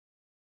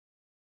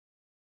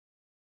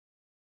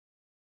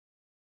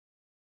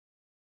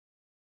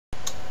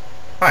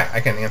Hi,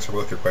 I can answer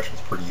both your questions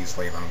pretty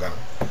easily, and I'm gonna.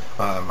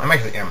 I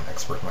actually am an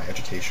expert. My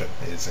education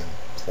is in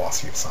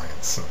philosophy of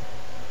science, and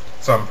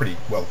so I'm pretty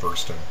well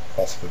versed in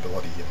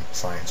falsifiability and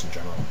science in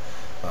general.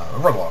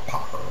 I've read a lot of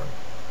Popper,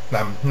 and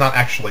I'm not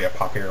actually a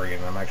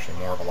Popperian. I'm actually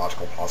more of a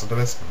logical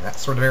positivist in that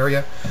sort of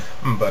area,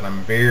 but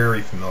I'm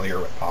very familiar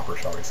with Popper,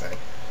 shall we say.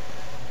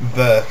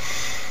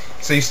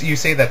 So you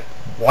say that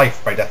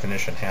life, by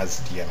definition,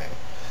 has DNA.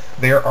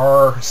 There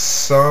are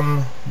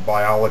some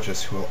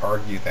biologists who will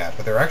argue that,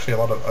 but there are actually a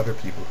lot of other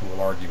people who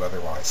will argue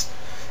otherwise.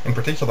 In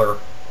particular,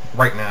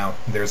 right now,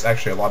 there's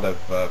actually a lot of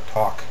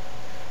talk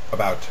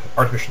about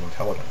artificial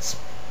intelligence.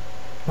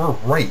 We're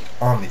right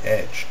on the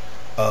edge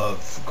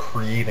of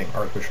creating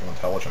artificial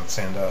intelligence,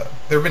 and there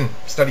have been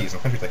studies in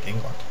countries like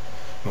England,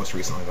 most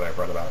recently that I've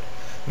read about,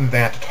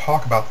 that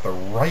talk about the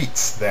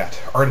rights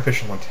that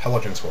artificial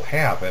intelligence will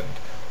have, and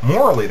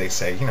morally they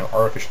say,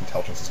 artificial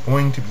intelligence is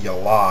going to be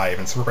alive,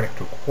 and so we're going to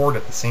have to accord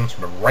it the same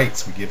sort of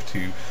rights we give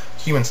to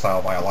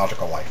human-style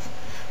biological life,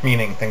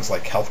 meaning things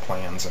like health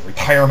plans and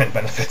retirement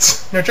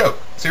benefits. No joke,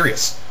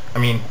 serious.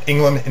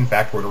 England, in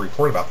fact, wrote a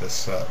report about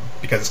this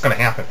because it's going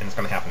to happen, and it's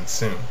going to happen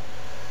soon.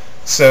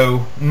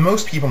 So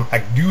most people, in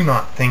fact, do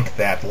not think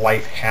that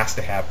life has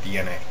to have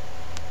DNA.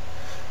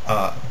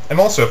 And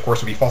also, of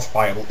course, it would be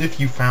falsifiable if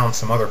you found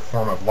some other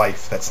form of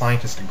life that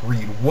scientists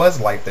agreed was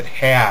life that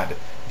had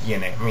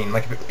DNA.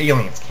 Like if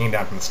aliens came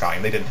down from the sky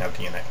and they didn't have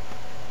DNA.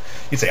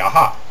 You'd say,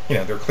 aha,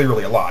 they're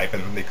clearly alive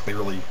and they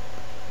clearly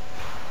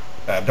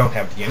don't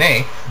have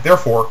DNA,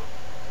 therefore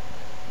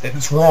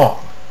it's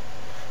wrong.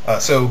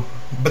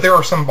 But there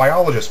are some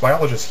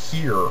biologists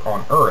here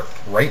on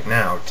Earth right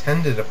now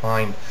tend to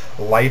define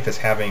life as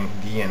having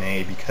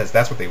DNA because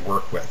that's what they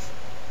work with.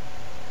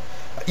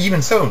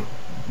 Even so,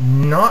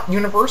 not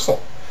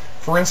universal.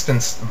 For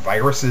instance,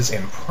 viruses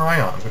and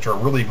prions, which are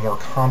really more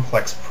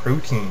complex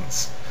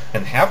proteins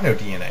and have no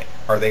DNA,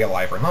 are they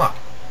alive or not?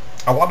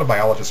 A lot of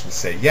biologists would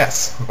say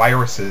yes,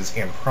 viruses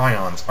and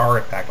prions are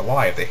in fact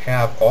alive. They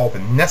have all the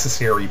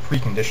necessary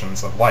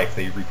preconditions of life.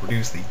 They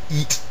reproduce, they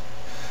eat,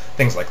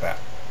 things like that.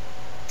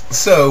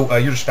 So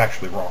you're just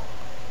factually wrong,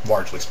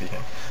 largely speaking.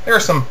 There are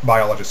some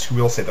biologists who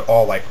will say that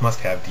all life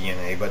must have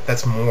DNA, but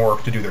that's more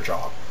to do their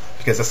job,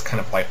 because that's the kind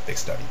of life they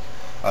study.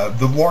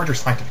 The larger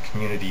scientific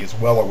community is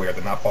well aware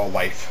that not all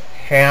life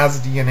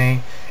has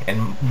DNA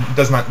and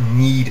does not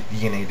need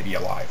DNA to be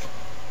alive.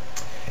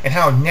 And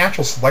how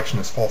natural selection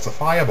is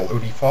falsifiable. It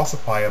would be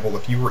falsifiable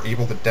if you were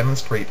able to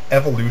demonstrate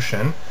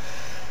evolution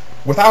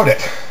without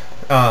it,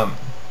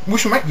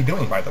 which we might be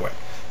doing, by the way.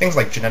 Things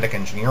like genetic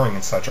engineering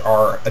and such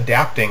are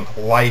adapting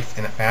life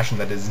in a fashion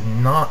that is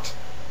not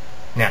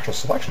natural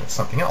selection. It's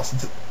something else.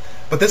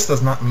 But this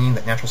does not mean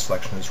that natural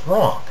selection is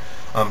wrong.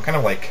 Kind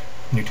of like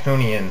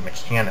Newtonian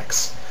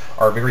mechanics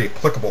are very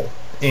applicable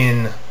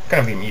in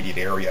kind of the immediate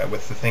area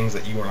with the things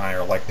that you and I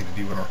are likely to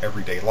do in our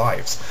everyday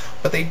lives.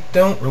 But they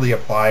don't really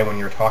apply when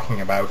you're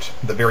talking about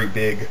the very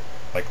big,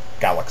 like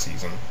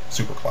galaxies and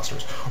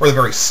superclusters, or the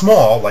very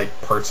small,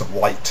 like parts of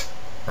light,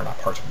 or not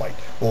parts of light,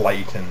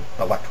 light and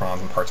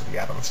electrons and parts of the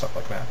atom and stuff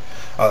like that.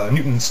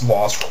 Newton's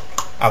laws,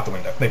 out the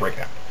window, they break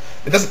down.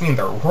 It doesn't mean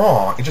they're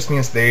wrong, it just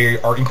means they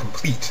are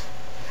incomplete.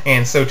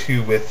 And so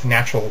too with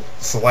natural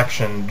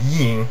selection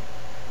being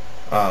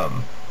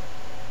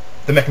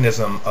the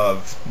mechanism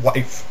of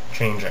life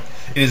changing.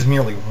 It is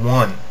merely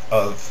one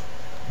of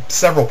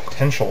several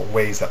potential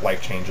ways that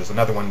life changes,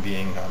 another one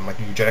being like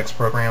eugenics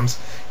programs,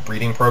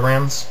 breeding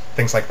programs,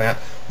 things like that,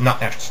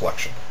 not natural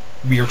selection.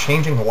 We are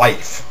changing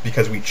life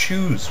because we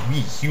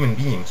human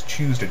beings,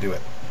 choose to do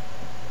it.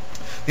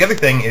 The other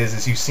thing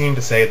is you seem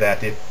to say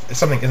that if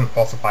something isn't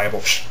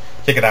falsifiable,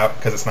 kick it out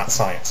because it's not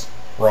science.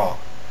 Wrong.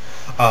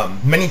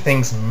 Many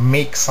things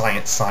make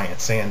science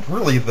science, and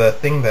really the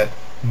thing that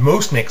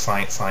most makes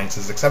science science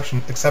is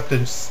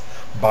acceptance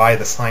by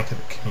the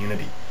scientific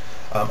community.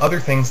 Other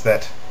things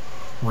that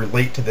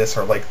relate to this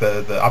are like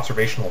the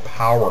observational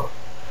power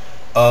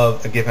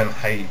of a given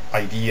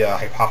idea,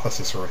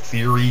 hypothesis, or a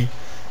theory,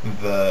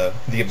 the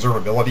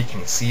observability. Can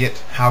you see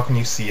it? How can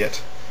you see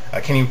it?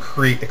 Can you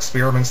create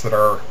experiments that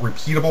are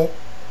repeatable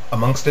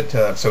amongst it,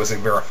 so is it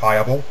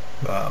verifiable?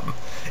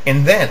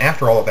 And then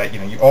after all of that,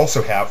 you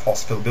also have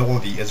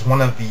falsifiability as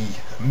one of the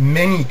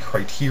many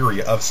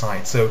criteria of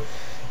science. So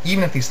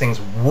even if these things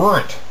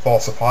weren't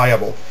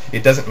falsifiable,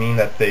 it doesn't mean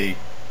that they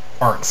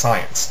aren't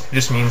science. It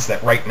just means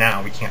that right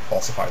now we can't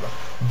falsify them.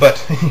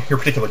 But in your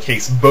particular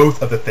case,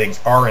 both of the things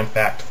are in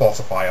fact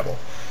falsifiable.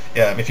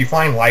 If you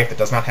find life that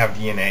does not have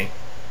DNA,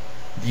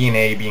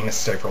 DNA being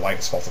necessary for life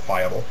is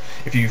falsifiable.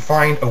 If you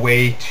find a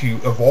way to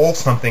evolve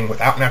something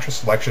without natural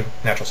selection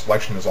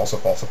is also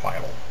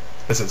falsifiable.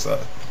 This is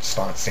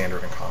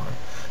standard and common.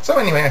 So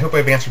anyway, I hope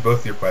I've answered both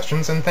of your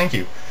questions, and thank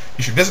you.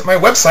 You should visit my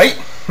website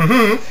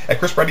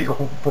at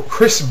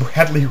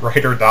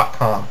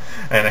chrisbradleywriter.com,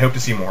 and I hope to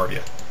see more of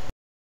you.